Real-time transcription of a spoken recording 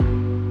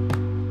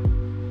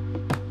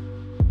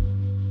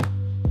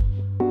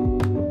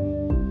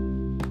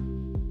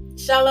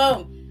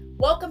Shalom.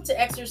 Welcome to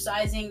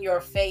Exercising Your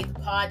Faith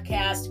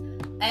podcast.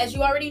 As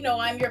you already know,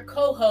 I'm your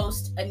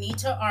co-host,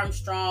 Anita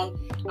Armstrong.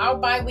 Our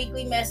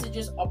bi-weekly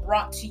messages are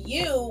brought to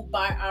you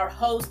by our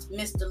host,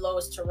 Ms.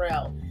 Delois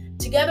Terrell.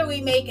 Together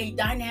we make a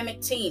dynamic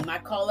team. I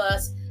call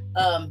us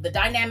the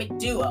dynamic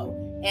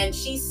duo. And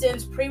she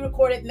sends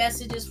pre-recorded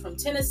messages from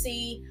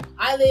Tennessee.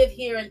 I live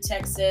here in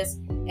Texas.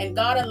 And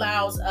God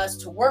allows us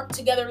to work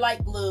together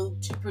like glue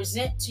to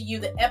present to you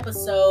the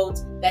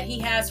episodes that He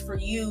has for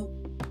you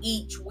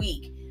each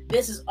week.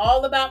 This is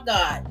all about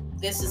God.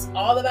 This is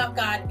all about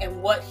God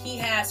and what He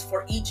has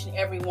for each and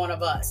every one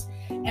of us.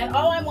 And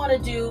all I want to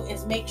do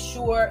is make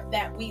sure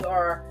that we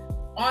are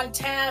on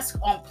task,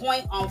 on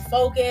point, on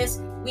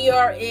focus. We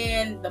are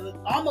in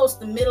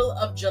almost the middle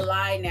of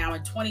July now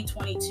in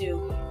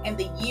 2022, and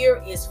the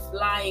year is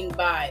flying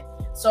by.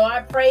 So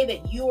I pray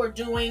that you are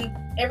doing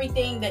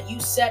everything that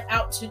you set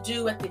out to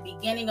do at the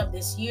beginning of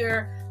this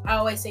year. I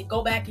always say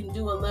go back and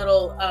do a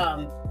little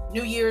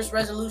New Year's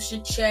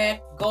resolution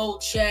check, goal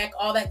check,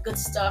 all that good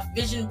stuff,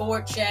 vision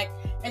board check,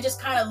 and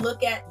just kind of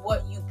look at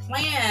what you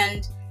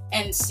planned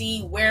and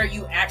see where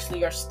you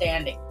actually are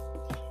standing.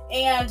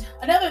 And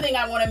another thing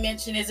I want to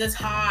mention is it's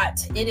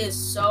hot. It is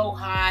so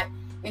hot.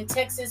 In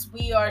Texas,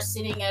 we are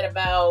sitting at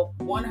about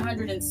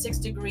 106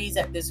 degrees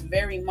at this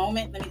very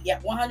moment.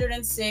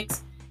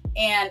 106.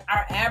 And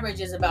our average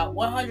is about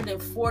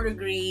 104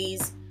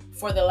 degrees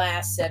for the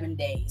last 7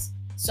 days.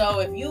 So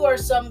if you are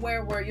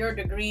somewhere where your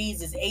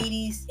degrees is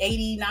 80,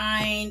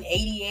 89,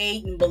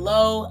 88 and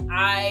below,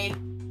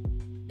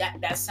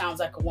 that sounds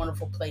like a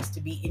wonderful place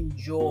to be.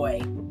 Enjoy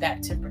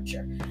that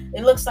temperature.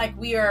 It looks like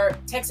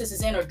Texas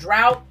is in a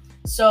drought,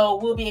 so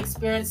we'll be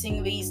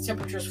experiencing these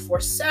temperatures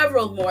for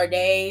several more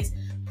days.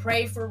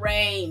 Pray for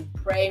rain.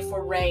 Pray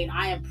for rain.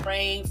 I am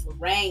praying for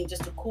rain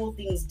just to cool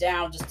things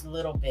down just a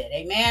little bit.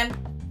 Amen.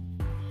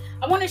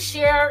 I want to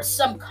share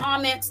some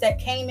comments that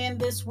came in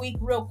this week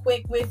real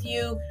quick with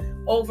you.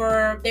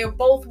 They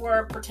both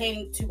were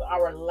pertaining to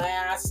our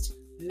last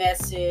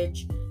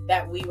message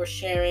that we were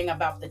sharing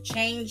about the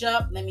change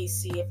up. Let me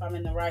see if I'm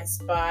in the right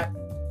spot.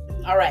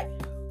 All right.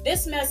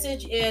 This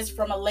message is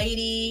from a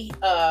lady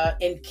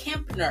in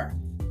Kempner,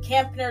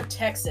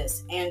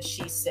 Texas. And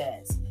she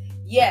says,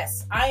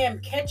 yes, I am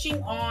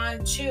catching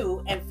on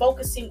to and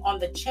focusing on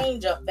the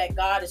change up that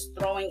God is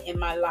throwing in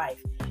my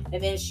life.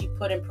 And then she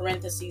put in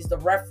parentheses the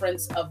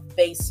reference of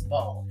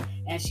baseball.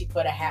 And she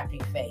put a happy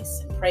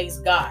face. And praise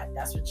God.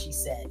 That's what she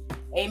said.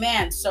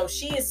 Amen. So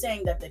she is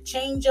saying that the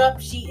change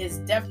up, she is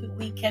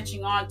definitely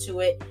catching on to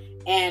it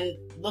and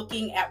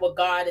looking at what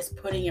God is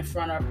putting in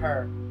front of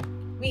her.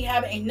 We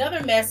have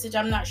another message,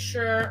 I'm not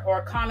sure, or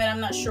a comment, I'm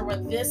not sure where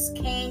this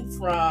came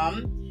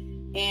from.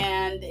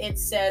 And it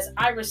says,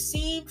 I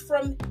received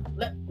from,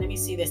 let me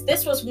see this.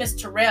 This was Miss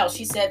Terrell.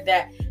 She said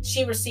that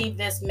she received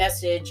this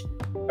message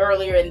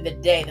earlier in the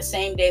day, the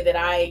same day that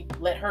I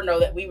let her know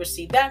that we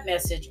received that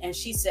message. And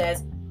she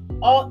says,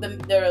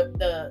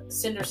 the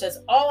sender says,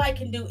 all I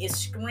can do is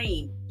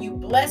scream. You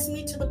blessed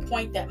me to the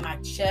point that my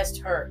chest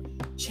hurt.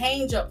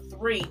 Change up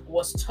 3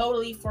 was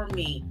totally for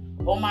me.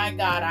 Oh my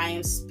God, I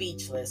am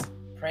speechless.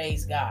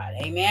 Praise God.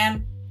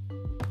 Amen.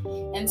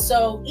 And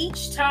so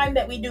each time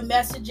that we do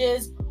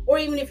messages, or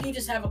even if you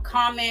just have a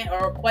comment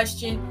or a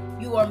question,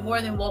 you are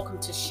more than welcome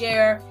to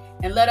share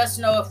and let us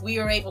know if we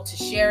are able to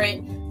share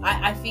it.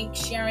 I think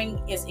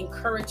sharing is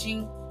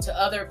encouraging to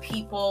other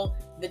people.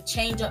 The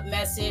change up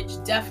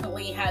message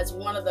definitely has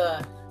one of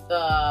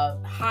the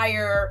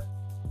higher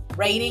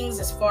ratings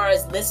as far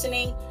as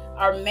listening.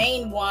 Our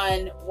main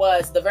one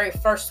was the very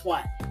first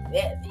one.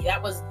 That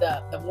was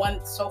the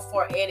one so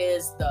far. It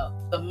is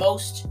the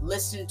most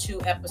listened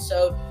to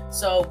episode.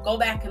 So go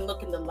back and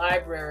look in the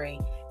library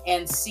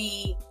and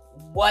see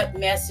what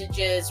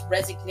messages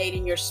resonate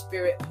in your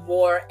spirit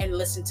more and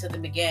listen to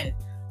them again.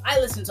 I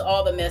listen to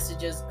all the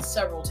messages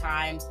several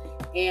times,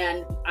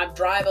 and I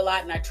drive a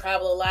lot and I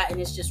travel a lot,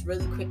 and it's just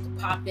really quick to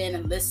pop in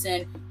and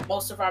listen.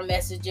 Most of our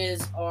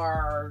messages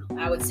are,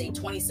 I would say,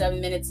 27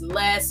 minutes and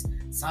less.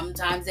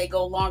 Sometimes they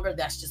go longer.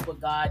 That's just what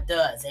God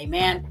does.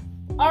 Amen.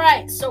 All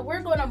right, so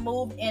we're going to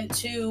move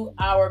into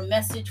our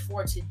message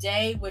for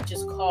today, which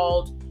is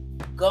called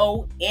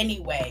Go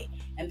Anyway.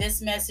 And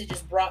this message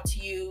is brought to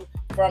you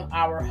from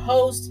our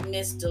host,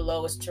 Miss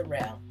Delois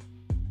Terrell.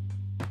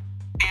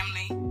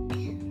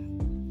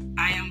 Family,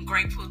 I am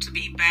grateful to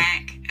be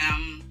back.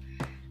 I'm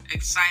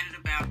excited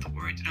about the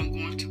word that I'm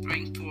going to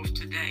bring forth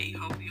today.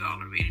 Hope you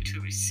all are ready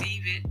to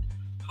receive it.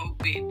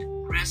 Hope it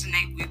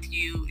resonates with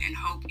you, and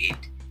hope it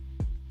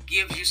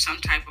gives you some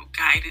type of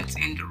guidance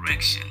and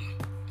direction.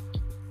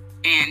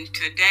 And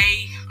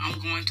today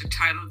I'm going to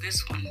title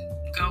this one,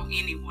 Go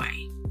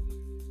Anyway.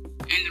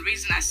 And the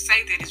reason I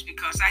say that is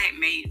because I had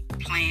made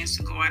plans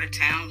to go out of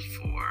town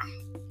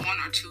for 1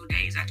 or 2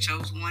 days. I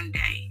chose one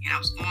day, and I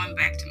was going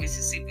back to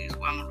Mississippi,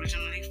 where I'm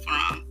originally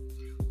from,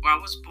 where I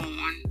was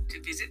born,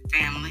 to visit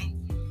family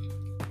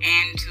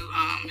and to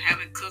have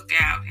a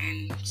cookout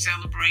and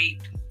celebrate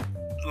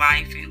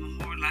life and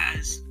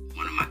memorialize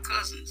one of my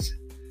cousins.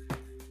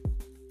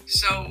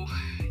 So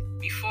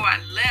before I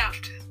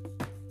left,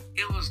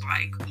 it was was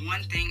like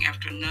one thing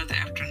after another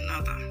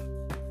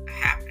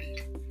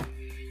happened.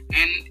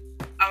 And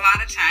a lot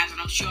of times,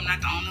 and I'm sure I'm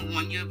not the only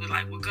one, you'll be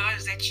like, well, God,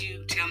 is that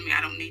you telling me I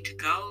don't need to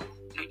go?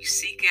 You know, you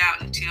seek out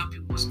and tell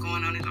people what's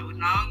going on. And go, no,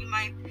 that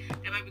might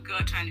be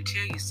God trying to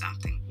tell you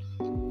something.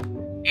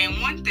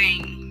 And one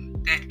thing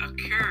that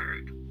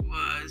occurred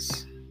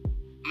was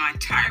my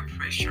tire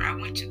pressure. I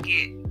went to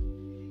get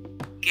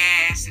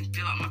gas and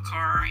fill up my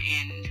car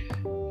and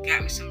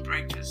got me some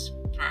breakfast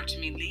prior to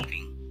me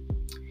leaving.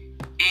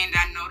 And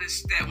I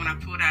noticed that when I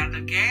pulled out of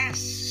the gas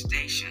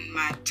station,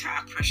 my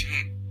tire pressure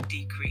had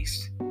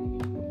decreased.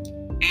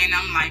 And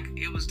I'm like,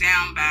 it was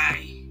down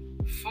by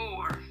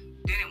 4,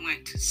 then it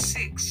went to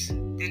 6,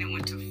 then it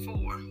went to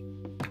 4,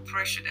 the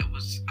pressure that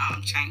was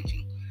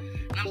changing.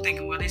 And I'm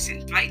thinking, well, it's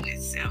inflating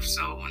itself.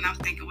 So, and I'm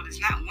thinking, well,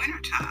 it's not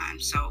winter time.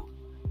 So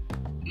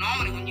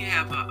normally when you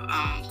have a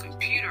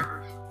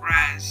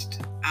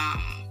computerized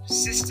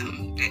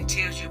system that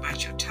tells you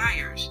about your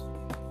tires,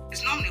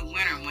 it's normally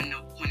winter when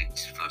it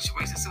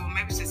fluctuates. I said, well,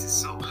 maybe since it's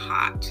so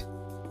hot,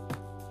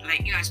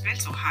 like, you know, it's been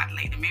so hot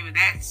lately, maybe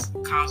that's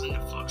causing the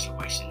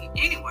fluctuation.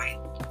 Anyway,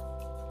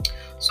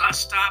 so I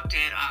stopped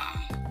at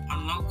a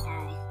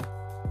local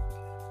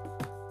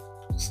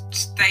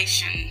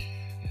station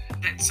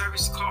that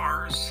service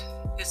cars.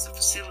 It's a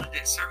facility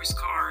that service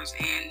cars,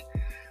 and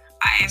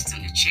I asked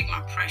them to check my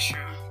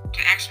pressure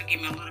to actually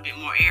give me a little bit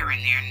more air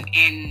in there.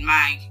 And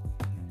my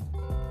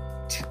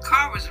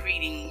car was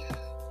reading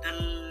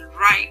the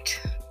right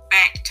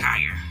back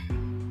tire,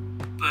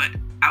 but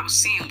I was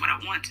seeing what I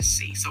wanted to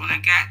see. So when I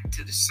got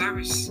to the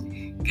service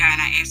guy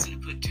and I asked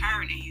him to put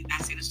tire in it, I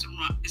said, it's the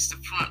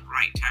front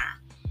right tire.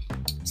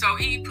 So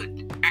he put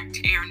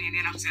air in it,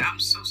 and I said, I'm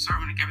so sorry.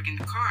 When I got back in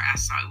the car, I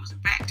saw it was a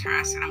back tire.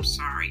 I said, I'm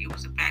sorry, it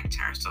was a back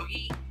tire. So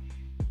he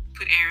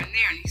put air in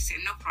there, and he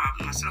said, no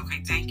problem. I said,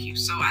 okay, thank you.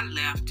 So I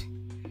left.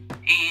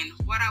 And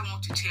what I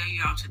want to tell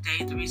you all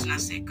today, the reason I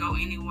said go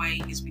anyway,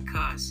 is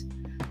because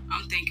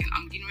I'm thinking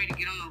I'm getting ready to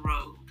get on the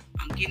road.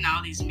 I'm getting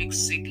all these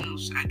mixed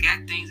signals. I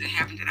got things that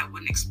happened that I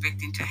wasn't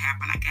expecting to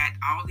happen. I got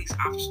all these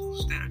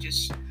obstacles that are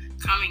just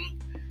coming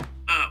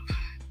up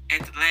at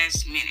the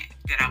last minute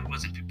that I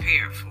wasn't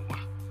prepared for.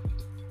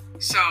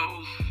 So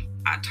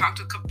I talked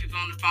to a couple people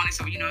on the phone. They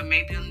said, well, you know, it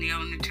may be a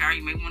nail in the tire.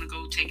 You may want to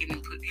go take it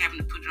and having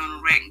to put it on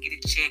a rack and get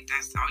it checked.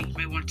 I thought you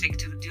may want to take it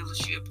to the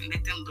dealership and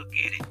let them look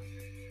at it.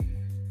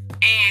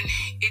 And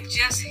it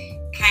just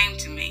came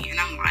to me, and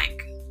I'm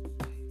like,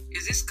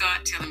 is this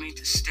God telling me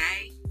to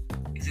stay?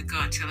 Is it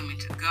God telling me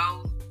to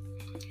go?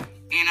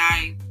 And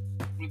I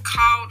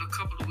recalled a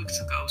couple of weeks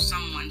ago,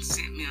 someone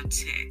sent me a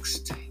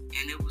text,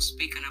 and it was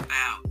speaking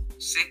about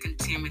 2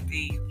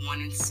 Timothy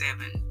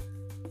 1:7,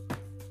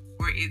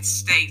 where it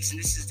states, and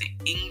this is the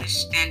English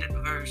Standard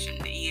Version,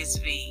 the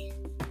ESV,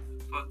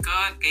 for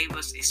God gave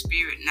us a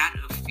spirit not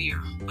of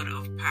fear, but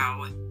of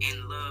power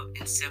and love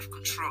and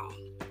self-control.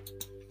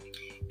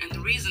 And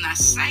the reason I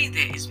say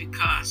that is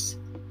because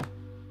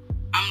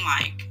I'm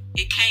like,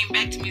 it came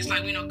back to me. It's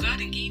like, you know, God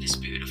didn't give you the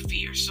spirit of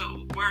fear.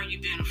 So why are you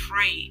being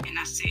afraid? And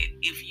I said,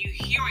 if you're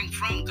hearing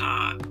from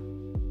God,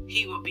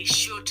 He will be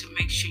sure to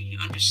make sure you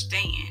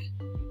understand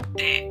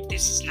that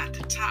this is not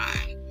the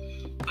time.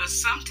 But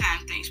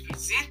sometimes things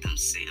present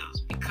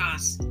themselves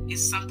because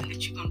it's something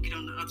that you're going to get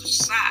on the other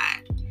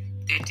side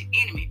that the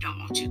enemy don't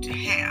want you to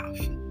have.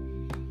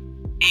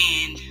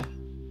 And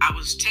I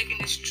was taking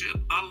this trip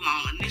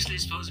alone. Initially,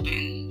 it's supposed to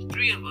be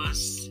 3 of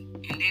us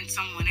and then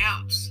someone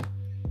else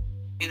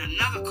in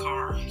another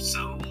car.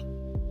 So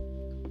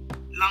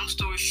long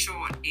story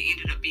short, it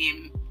ended up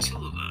being 2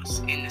 of us,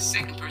 and the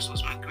second person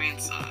was my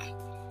grandson.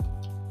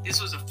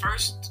 This was the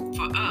first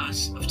for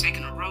us of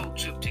taking a road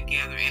trip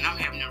together, and I'm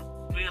having to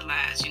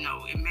realize, you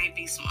know, it may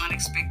be some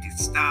unexpected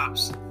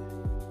stops,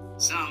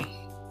 some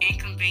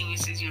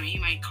inconveniences. You know,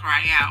 you may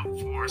cry out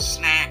for a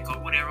snack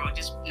or whatever, or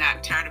just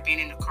not tired of being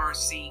in the car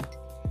seat.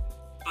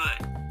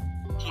 But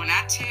when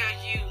I tell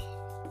you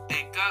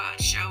that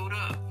God showed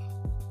up,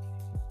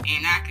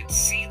 and I could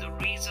see the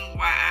reason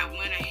why I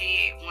went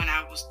ahead when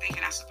I was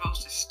thinking I was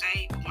supposed to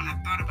stay, but when I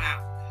thought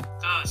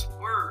about God's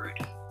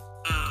word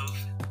of,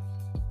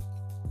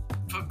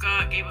 for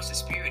God gave us a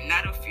spirit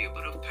not of fear,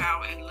 but of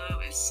power and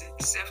love and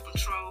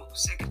self-control,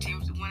 2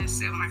 Timothy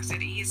 1:7, like I said,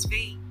 the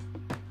ESV,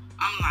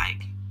 I'm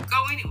like,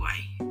 go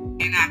anyway.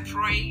 And I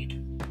prayed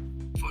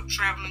for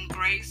traveling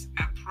grace.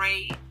 I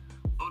prayed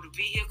for the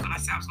vehicle. I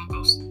said I was going to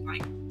go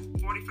like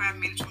 45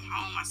 minutes from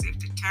home. I said if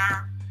the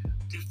tire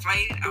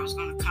deflated, I was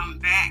going to come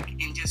back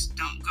and just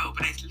don't go.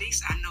 But at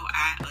least I know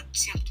I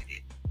attempted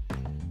it.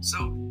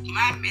 So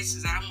my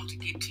message that I want to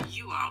get to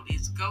you all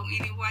is go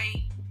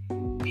anyway,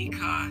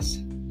 because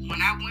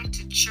when I went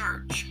to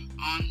church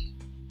on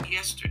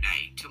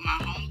yesterday, to my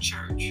home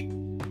church,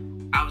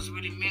 I was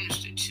really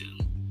ministered to.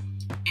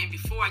 And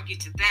before I get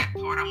to that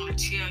part, I want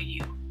to tell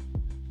you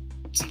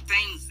some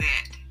things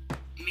that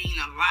mean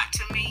a lot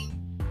to me,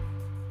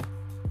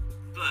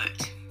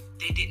 but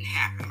they didn't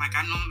happen. Like,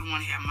 I normally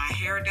want to have my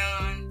hair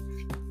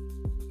done,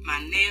 my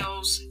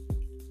nails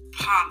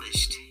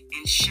polished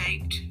and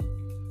shaped.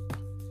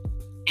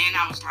 And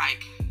I was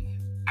like,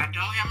 I don't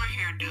have my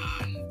hair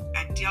done.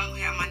 I don't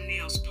have my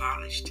nails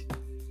polished.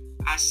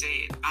 I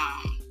said,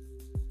 I'm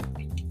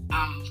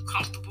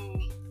comfortable,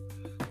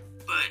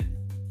 but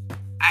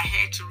I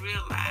had to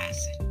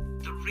realize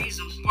the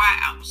reason why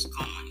I was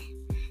going.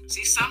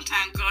 See,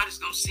 sometimes God is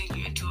going to send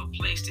you into a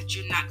place that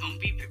you're not going to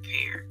be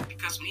prepared,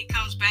 because when he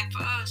comes back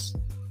for us,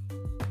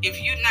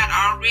 if you're not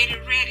already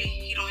ready,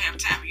 he don't have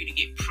time for you to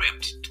get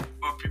prepped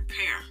or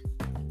prepare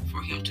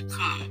for him to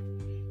come.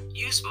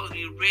 You're supposed to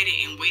be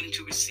ready and waiting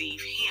to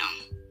receive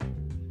him,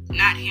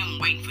 not him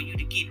waiting for you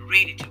to get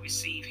ready to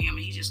receive him,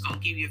 and he's just going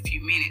to give you a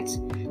few minutes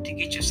to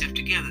get yourself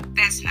together.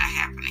 That's not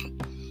happening.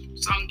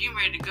 So I'm getting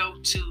ready to go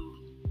to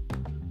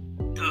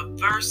the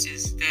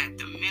verses that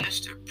the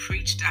minister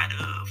preached out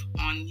of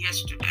on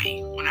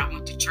yesterday when I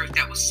went to church.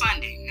 That was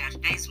Sunday. Now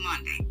today's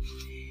Monday.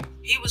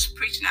 He was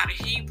preaching out of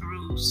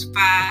Hebrews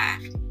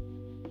 5,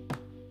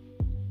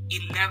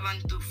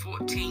 11 through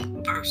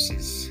 14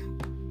 verses.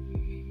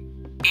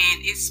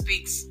 And it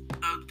speaks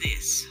of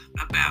this.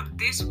 About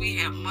this we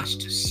have much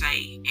to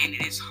say, and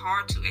it is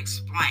hard to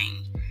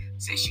explain,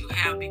 since you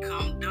have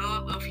become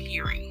dull of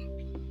hearing.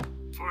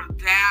 For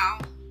though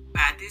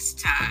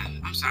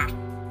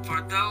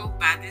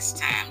by this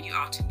time you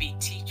ought to be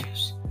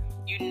teachers,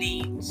 you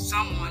need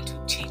someone to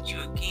teach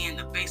you again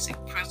the basic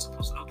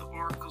principles of the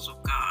oracles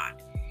of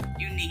God.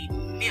 You need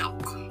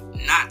milk,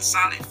 not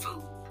solid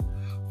food.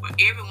 For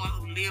everyone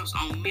who lives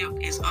on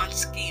milk is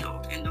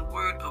unskilled in the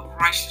word of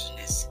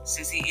righteousness,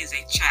 since he is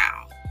a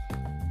child.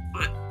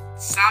 But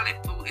solid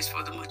food is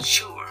for the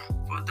mature,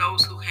 for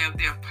those who have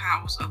their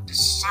powers of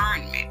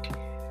discernment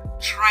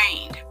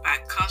trained by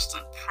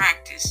constant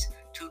practice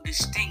to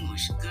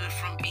distinguish good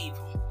from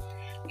evil.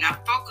 Now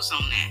focus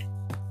on that.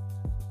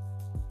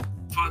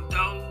 For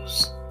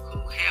those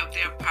who have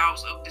their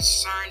powers of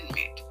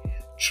discernment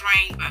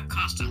trained by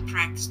constant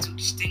practice to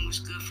distinguish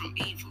good from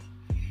evil.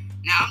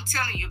 Now I'm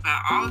telling you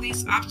about all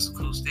these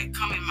obstacles that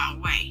come in my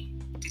way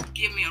to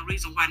give me a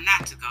reason why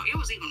not to go. It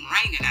was even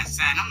raining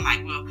outside. I'm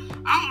like, well,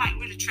 I don't like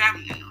really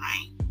traveling in the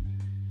rain.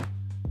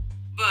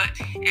 But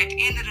at the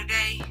end of the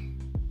day,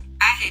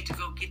 I had to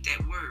go get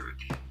that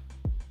word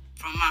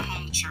from my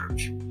home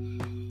church.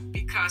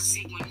 Because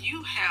see, when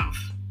you have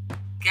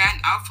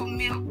gotten off of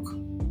milk,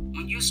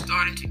 when you're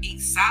starting to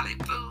eat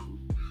solid food,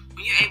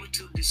 when you're able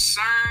to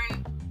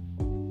discern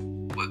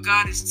what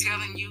God is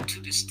telling you to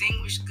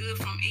distinguish good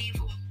from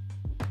evil,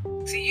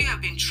 see, you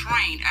have been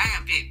trained. I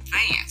have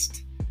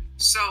advanced.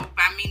 So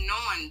by me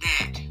knowing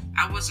that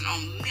I wasn't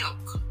on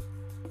milk,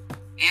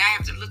 and I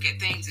have to look at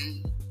things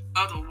in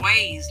other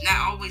ways,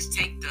 not always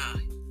take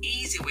the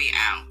easy way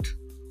out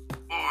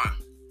or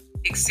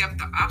accept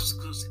the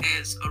obstacles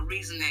as a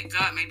reason that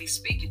God may be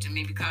speaking to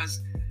me.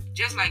 Because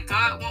just like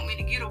God want me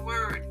to get a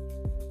word,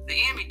 the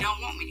enemy don't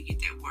want me to get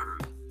that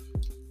word.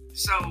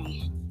 So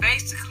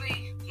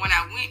basically, when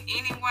I went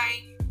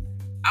anyway,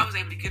 I was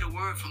able to get a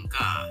word from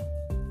God.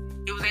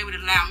 It was able to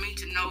allow me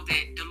to know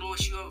that,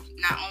 Dolores, you're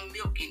not on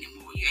milk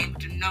anymore. You're able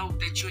to know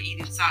that you're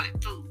eating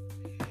solid food.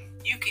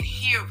 You can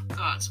hear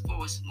God's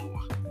voice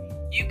more.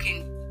 You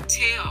can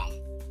tell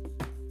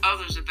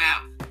others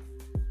about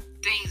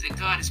things that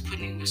God is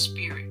putting in your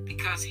spirit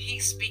because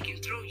he's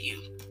speaking through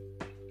you.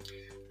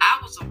 I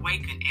was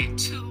awakened at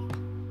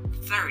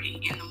 2:30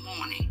 in the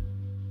morning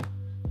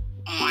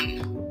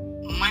on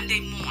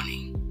Monday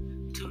morning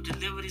to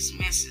deliver this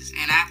message.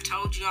 And I've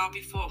told you all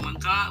before, when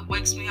God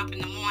wakes me up in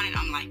the morning,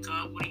 I'm like,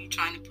 God, what are you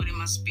trying to put in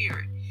my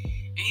spirit?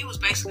 And he was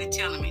basically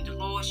telling me,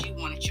 Dolores, you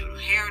wanted your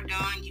hair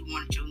done, you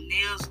wanted your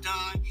nails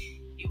done,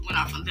 you went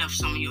off and left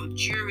some of your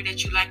jewelry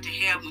that you like to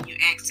have when you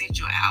accent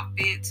your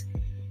outfits.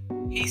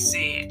 He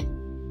said,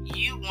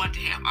 you want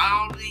to have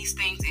all of these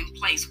things in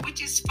place,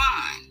 which is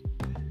fine,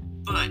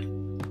 but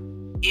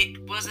it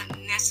wasn't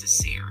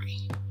necessary.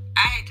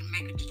 I had to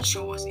make a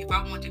choice if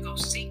I want to go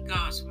seek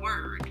God's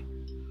word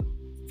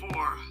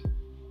for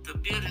the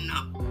building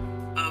up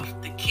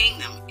of the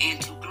kingdom and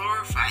to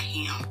glorify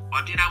him,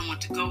 or did I want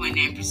to go in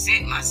there and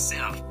present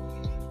myself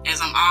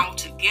as I'm all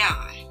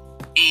together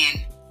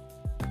and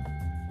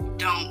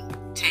don't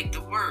take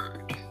the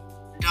word,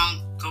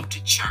 don't go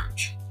to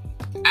church.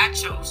 I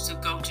chose to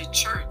go to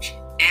church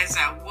as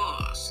I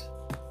was,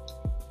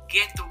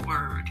 get the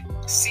word,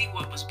 see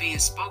what was being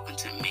spoken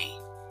to me,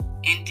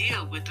 and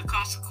deal with the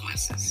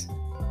consequences.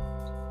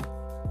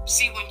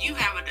 See, when you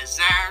have a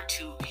desire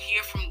to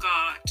hear from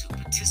God, to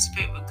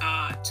participate with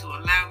God, to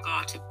allow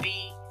God to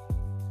be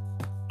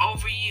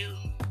over you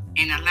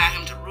and allow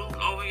him to rule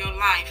over your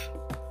life,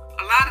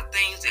 a lot of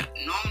things that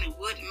normally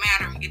wouldn't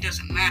matter, it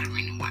doesn't matter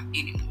anymore.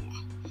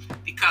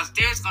 Because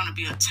there's going to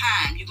be a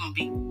time you're going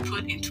to be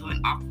put into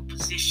an awkward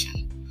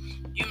position.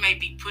 You may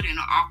be put in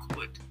an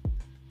awkward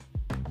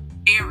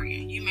area.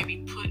 You may be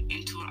put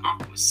into an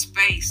awkward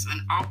space,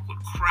 an awkward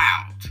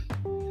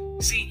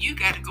crowd. See, you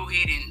got to go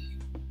ahead and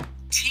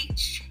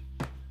teach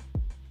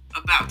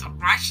about the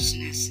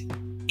righteousness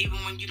even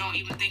when you don't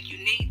even think you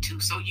need to.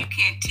 So you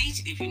can't teach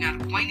it if you're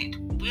not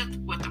acquainted with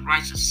what the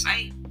righteous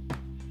say.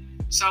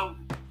 So,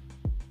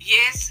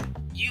 yes,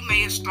 you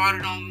may have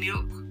started on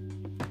milk.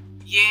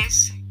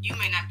 Yes, you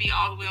may not be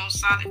all the way on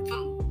solid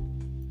food.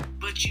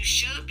 but you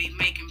should be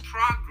making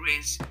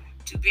progress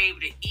to be able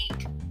to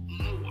eat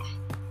more,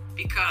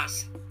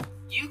 because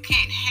you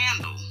can't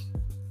handle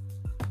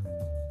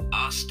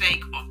a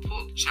steak or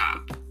pork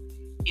chop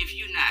if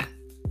you're not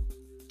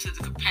to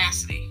the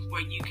capacity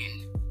where you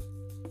can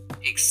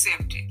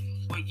accept it,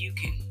 where you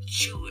can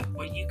chew it,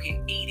 where you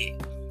can eat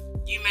it.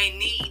 You may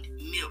need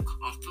milk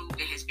or food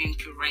that has been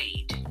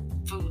pureed,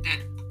 food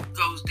that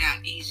goes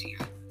down easier.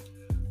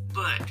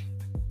 But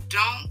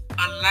don't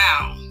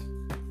allow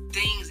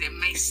things that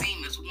may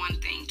seem as one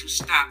thing to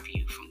stop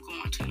you from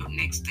going to your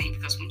next thing.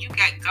 Because when you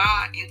got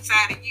God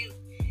inside of you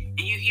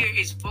and you hear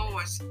his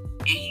voice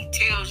and he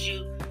tells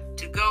you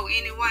to go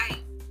anyway,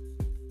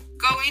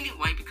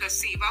 because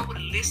see, if I would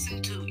have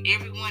listened to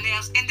everyone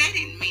else, and they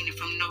didn't mean it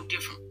from no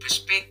different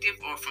perspective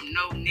or from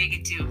no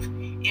negative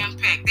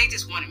impact, they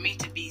just wanted me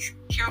to be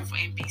careful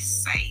and be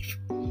safe.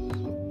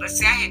 But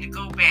see, I had to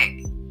go back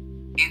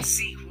and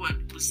see what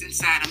was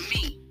inside of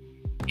me.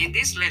 And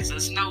this lets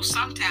us know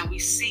sometimes we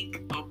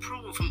seek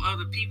approval from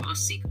other people or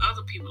seek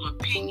other people's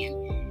opinion,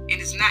 and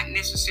it's not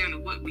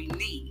necessarily what we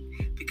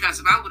need. Because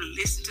if I would have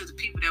listened to the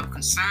people that were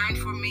concerned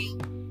for me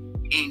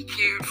and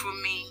cared for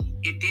me,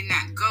 it did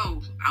not go,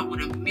 I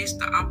would have missed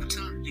the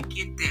opportunity to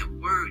get that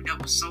word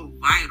that was so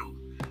vital.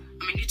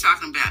 I mean, you're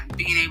talking about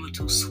being able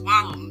to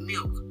swallow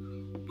milk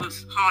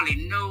with hardly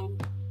no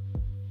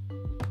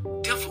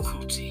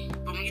difficulty.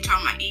 But when you're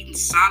talking about eating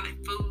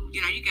solid food,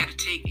 you got to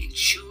take and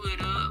chew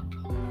it up.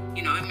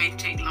 It may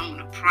take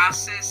longer to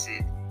process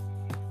it.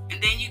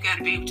 And then you got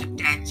to be able to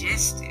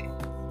digest it.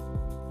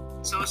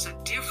 So it's a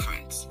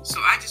difference. So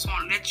I just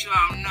want to let you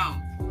all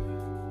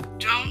know,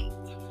 don't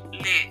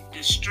let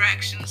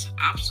distractions,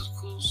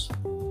 obstacles,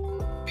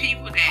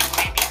 people that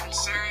may be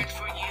concerned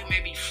for you,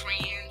 maybe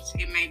friends,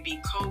 it may be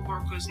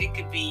co-workers, it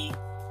could be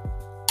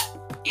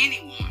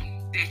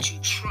anyone that you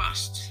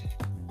trust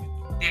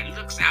that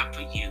looks out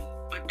for you,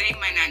 but they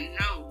may not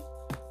know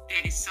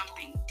that it's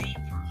something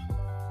deeper.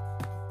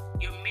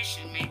 Your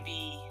mission may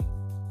be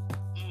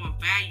more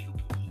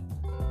valuable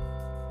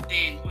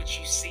than what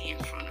you see in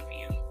front of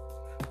you.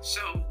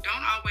 So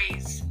don't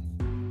always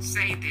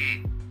say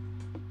that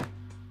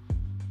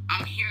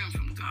I'm hearing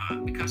from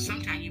God, because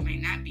sometimes you may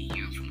not be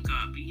hearing from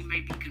God, but you may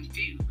be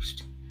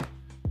confused.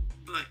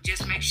 But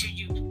just make sure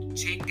you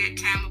take that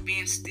time of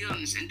being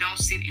stillness and don't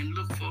sit and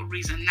look for a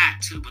reason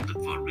not to, but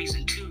look for a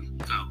reason to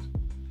go.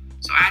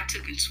 So I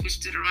took and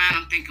switched it around.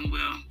 I'm thinking,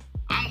 well,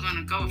 I'm going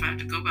to go if I have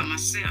to go by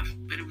myself.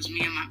 But it was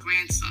me and my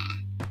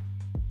grandson.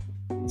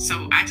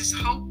 So I just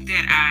hope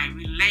that I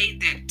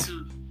relayed that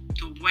to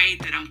the way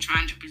that I'm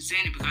trying to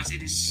present it, because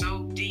it is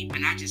so deep,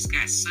 and I just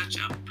got such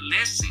a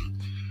blessing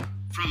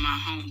from my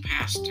home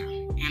pastor.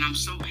 And I'm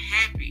so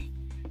happy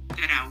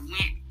that I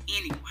went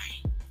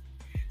anyway.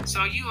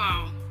 So you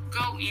all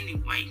go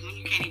anyway when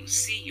you can't even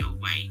see your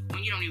way,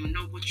 when you don't even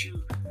know what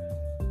you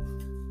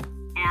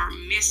are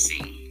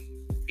missing,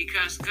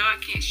 because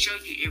God can't show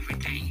you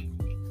everything.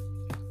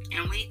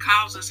 And when he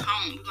calls us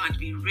home, we're going to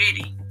be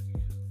ready.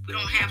 We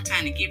don't have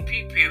time to get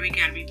prepared. We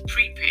got to be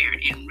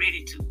prepared and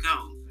ready to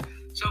go.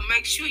 So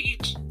make sure you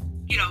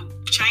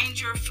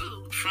change your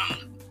food from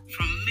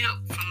milk,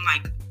 from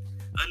like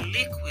a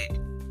liquid,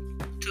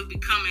 to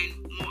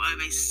becoming more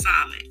of a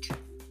solid.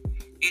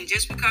 And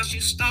just because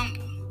you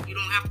stumble, you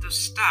don't have to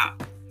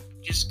stop.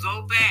 Just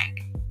go back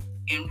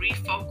and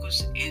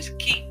refocus and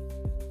keep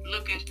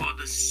looking for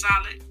the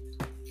solid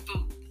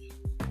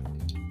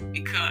food,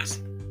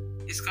 because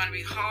it's going to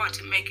be hard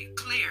to make it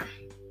clear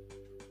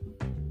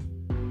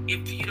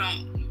if you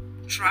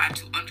don't try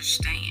to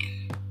understand.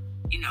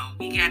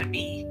 We got to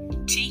be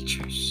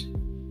teachers,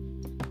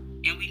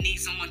 and we need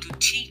someone to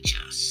teach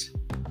us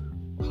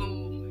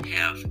who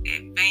have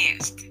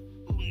advanced,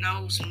 who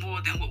knows more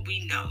than what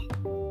we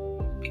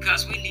know,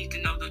 because we need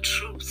to know the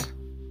truth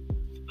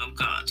of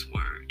God's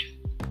word,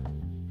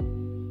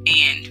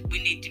 and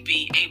we need to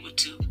be able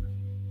to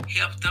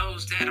help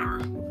those that are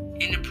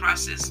in the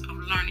process of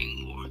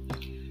learning more.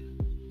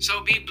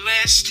 So be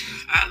blessed.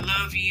 I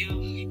love you,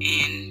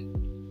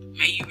 and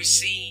may you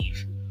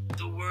receive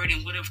the word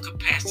in whatever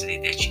capacity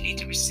that you need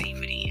to receive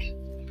it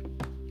in.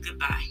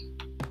 Goodbye.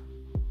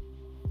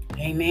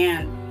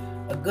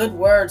 Amen. A good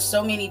word.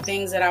 So many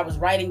things that I was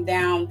writing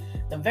down.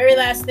 The very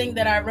last thing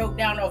that I wrote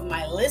down of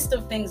my list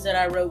of things that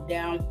I wrote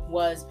down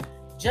was,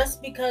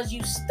 just because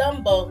you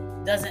stumble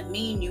doesn't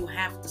mean you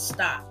have to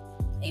stop.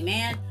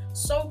 Amen.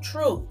 So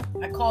true.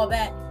 I call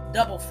that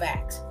double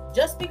facts.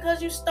 Just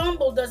because you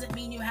stumble doesn't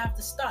mean you have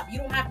to stop. You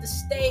don't have to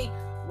stay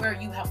where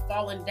you have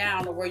fallen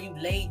down or where you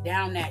laid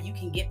down at. You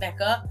can get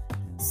back up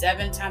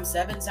 7 times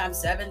 7 times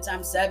 7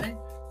 times 7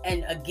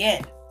 and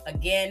again.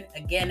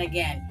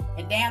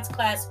 In dance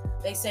class,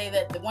 they say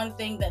that the one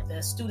thing that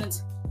the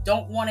students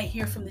don't want to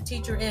hear from the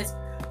teacher is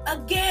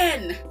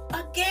again.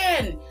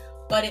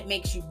 But it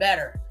makes you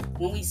better.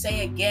 When we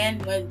say again,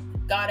 when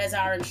God as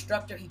our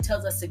instructor, he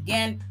tells us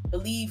again,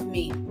 believe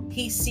me,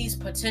 he sees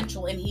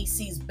potential and he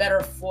sees better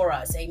for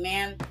us.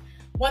 Amen.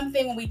 One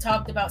thing when we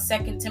talked about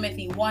 2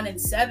 Timothy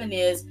 1:7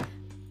 is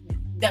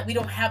that we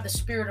don't have the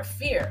spirit of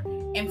fear.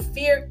 And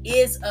fear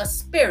is a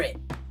spirit.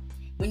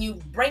 when you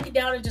break it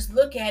down and just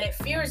look at it,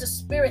 fear is a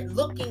spirit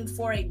looking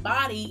for a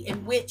body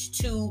in which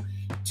to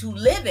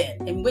live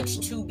in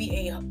which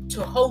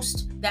to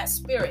host that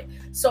spirit.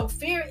 So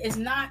fear is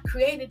not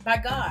created by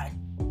God.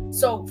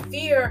 So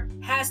fear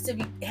has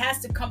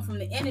to come from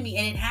the enemy,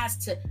 and it has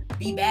to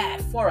be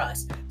bad for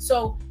us.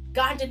 So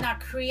God did not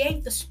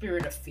create the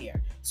spirit of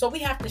fear. So we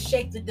have to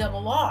shake the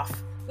devil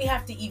off. We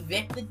have to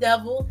evict the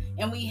devil,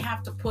 and we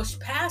have to push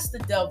past the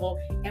devil,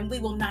 and we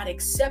will not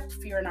accept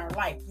fear in our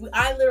life.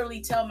 I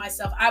literally tell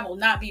myself, I will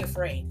not be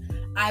afraid.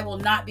 I will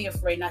not be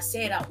afraid. And I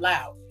say it out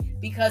loud,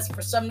 because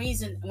for some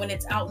reason, when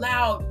it's out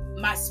loud,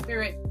 my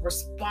spirit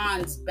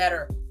responds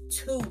better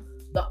to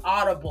the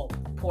audible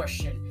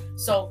portion.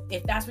 So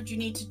if that's what you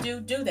need to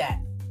do, do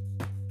that.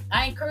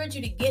 I encourage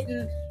you to get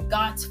in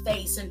God's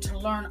face and to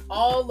learn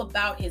all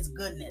about his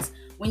goodness.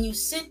 When you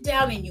sit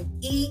down and you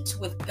eat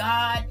with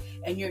God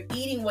and you're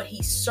eating what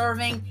he's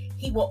serving,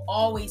 he will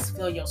always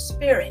fill your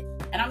spirit.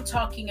 And I'm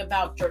talking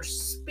about your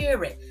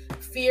spirit.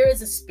 Fear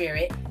is a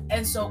spirit.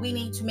 And so we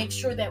need to make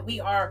sure that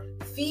we are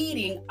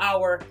feeding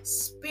our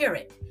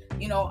spirit,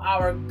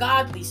 our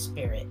godly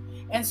spirit.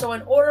 And so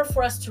in order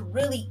for us to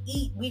really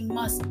eat, we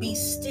must be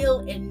still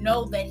and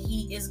know that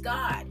he is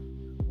God.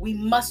 We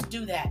must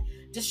do that.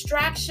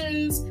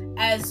 Distractions,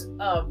 as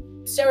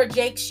Sarah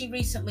Jakes, she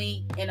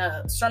recently, in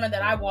a sermon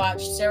that I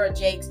watched, Sarah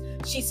Jakes,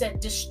 she said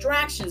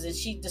distractions, and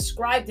she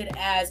described it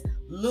as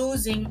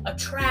losing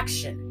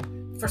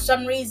attraction. For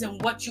some reason,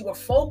 what you were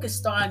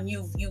focused on,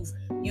 you've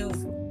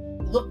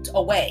looked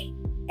away,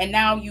 and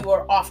now you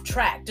are off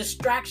track.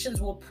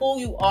 Distractions will pull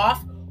you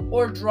off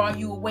or draw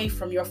you away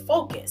from your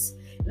focus.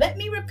 Let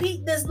me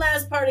repeat this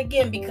last part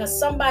again, because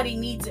somebody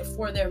needs it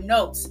for their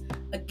notes.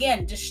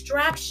 Again,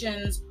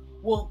 distractions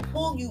will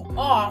pull you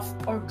off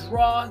or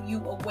draw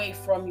you away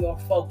from your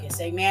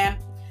focus. Amen.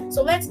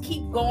 So let's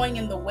keep going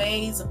in the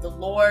ways of the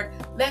Lord.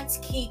 Let's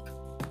keep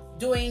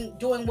doing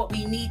what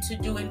we need to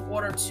do in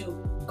order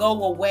to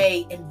go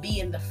away and be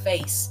in the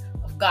face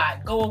of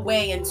God. Go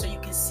away, and so you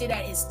can sit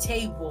at his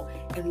table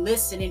and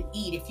listen and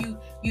eat. If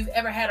you've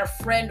ever had a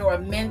friend or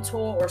a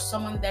mentor or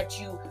someone that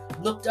you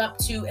looked up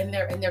to, and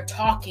they're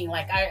talking,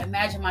 like I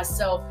imagine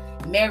myself,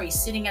 Mary,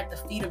 sitting at the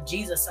feet of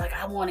Jesus, like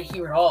I want to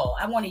hear it all.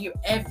 I want to hear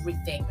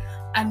everything.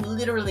 I'm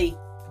literally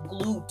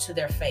glued to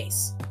their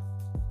face.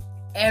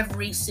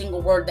 Every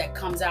single word that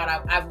comes out,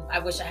 I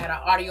wish I had an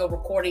audio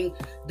recording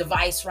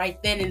device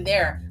right then and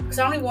there, because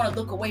I don't even want to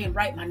look away and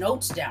write my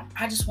notes down.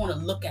 I just want to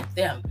look at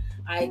them.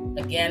 I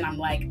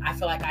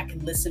feel like I can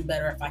listen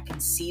better if I can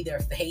see their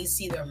face,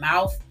 see their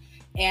mouth.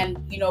 And,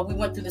 we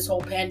went through this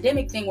whole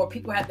pandemic thing where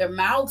people had their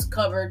mouths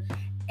covered.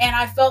 And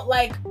I felt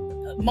like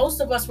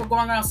most of us were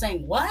going around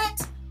saying,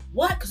 what?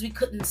 Because we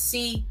couldn't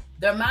see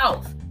their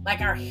mouth. Like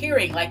our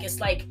hearing, it's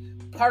like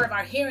part of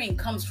our hearing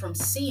comes from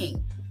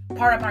seeing.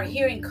 Part of our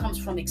hearing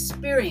comes from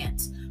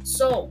experience.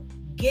 So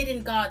get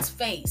in God's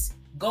face.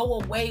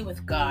 Go away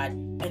with God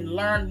and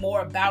learn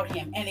more about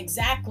him. And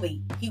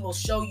exactly, he will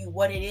show you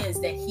what it is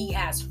that he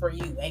has for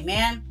you.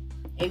 Amen?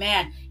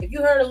 Amen. If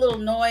you heard a little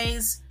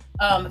noise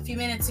a few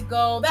minutes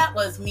ago, that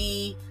was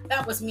me.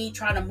 That was me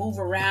trying to move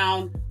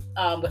around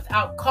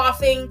without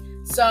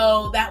coughing.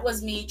 So that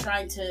was me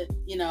trying to,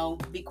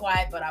 be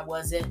quiet, but I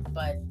wasn't.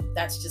 But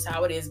that's just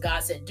how it is.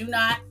 God said, do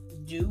not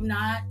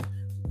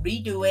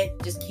redo it.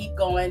 Just keep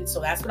going. So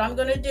that's what I'm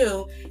going to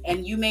do.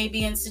 And you may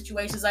be in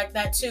situations like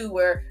that too,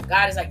 where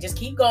God is like, just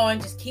keep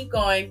going. Just keep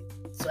going.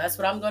 So that's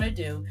what I'm going to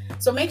do.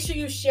 So make sure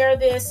you share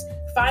this.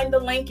 Find the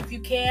link if you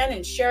can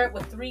and share it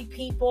with 3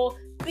 people.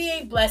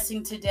 Be a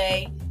blessing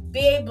today.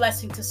 Be a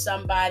blessing to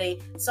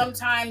somebody.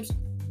 Sometimes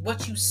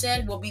what you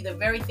send will be the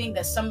very thing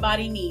that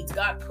somebody needs.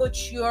 God put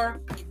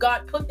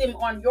them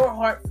on your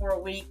heart for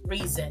a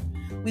reason.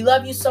 We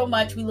love you so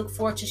much. We look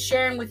forward to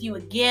sharing with you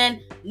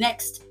again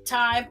next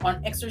time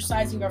on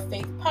Exercising Your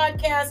Faith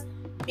podcast.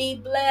 Be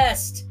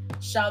blessed.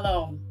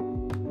 Shalom.